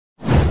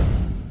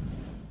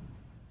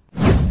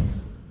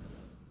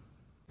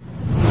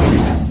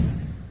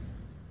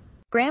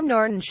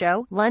Norton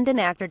Show, London.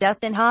 Actor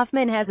Dustin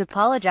Hoffman has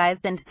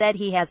apologised and said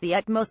he has the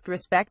utmost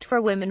respect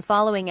for women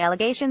following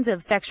allegations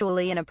of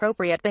sexually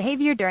inappropriate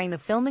behaviour during the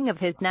filming of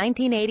his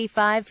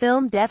 1985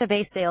 film Death of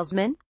a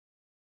Salesman.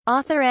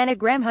 Author Anna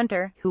Graham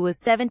Hunter, who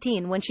was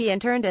 17 when she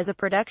interned as a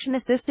production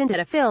assistant at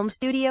a film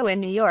studio in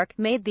New York,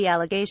 made the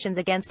allegations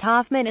against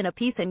Hoffman in a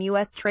piece in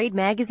U.S. trade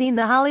magazine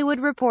The Hollywood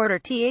Reporter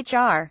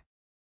 (THR).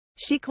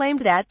 She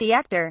claimed that the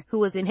actor, who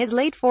was in his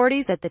late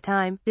 40s at the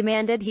time,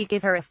 demanded he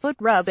give her a foot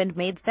rub and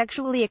made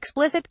sexually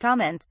explicit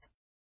comments.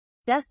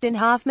 Dustin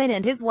Hoffman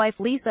and his wife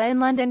Lisa. In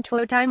London,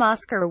 two-time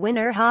Oscar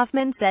winner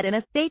Hoffman said in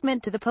a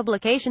statement to the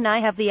publication,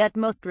 "I have the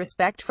utmost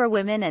respect for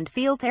women and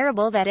feel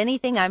terrible that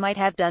anything I might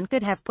have done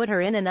could have put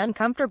her in an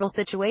uncomfortable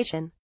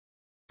situation.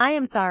 I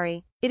am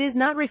sorry. It is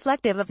not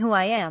reflective of who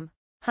I am."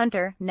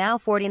 Hunter, now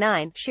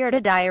 49, shared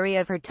a diary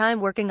of her time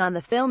working on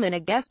the film in a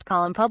guest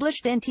column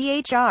published in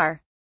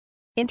THR.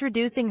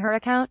 Introducing her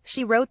account,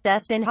 she wrote,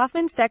 "Dustin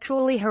Hoffman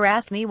sexually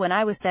harassed me when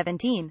I was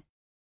 17.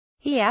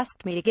 He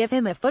asked me to give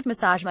him a foot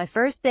massage my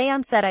first day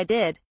on set. I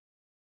did.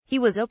 He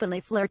was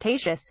openly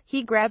flirtatious.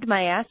 He grabbed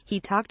my ass.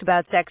 He talked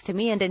about sex to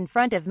me and in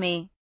front of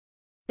me."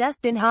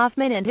 Dustin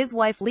Hoffman and his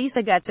wife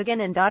Lisa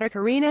Gutzigan and daughter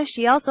Karina.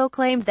 She also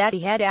claimed that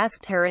he had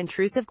asked her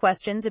intrusive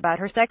questions about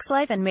her sex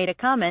life and made a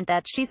comment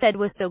that she said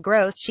was so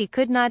gross she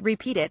could not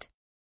repeat it.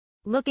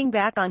 Looking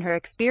back on her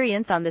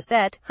experience on the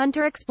set,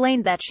 Hunter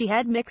explained that she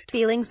had mixed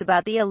feelings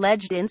about the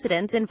alleged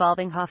incidents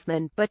involving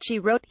Hoffman, but she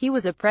wrote, "He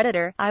was a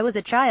predator, I was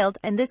a child,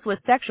 and this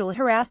was sexual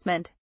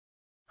harassment."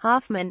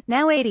 Hoffman,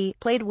 now 80,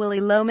 played Willy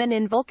Loman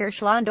in Volker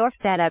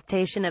Schlondorff's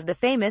adaptation of the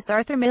famous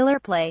Arthur Miller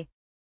play.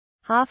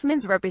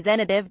 Hoffman's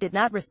representative did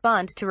not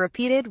respond to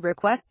repeated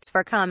requests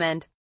for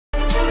comment.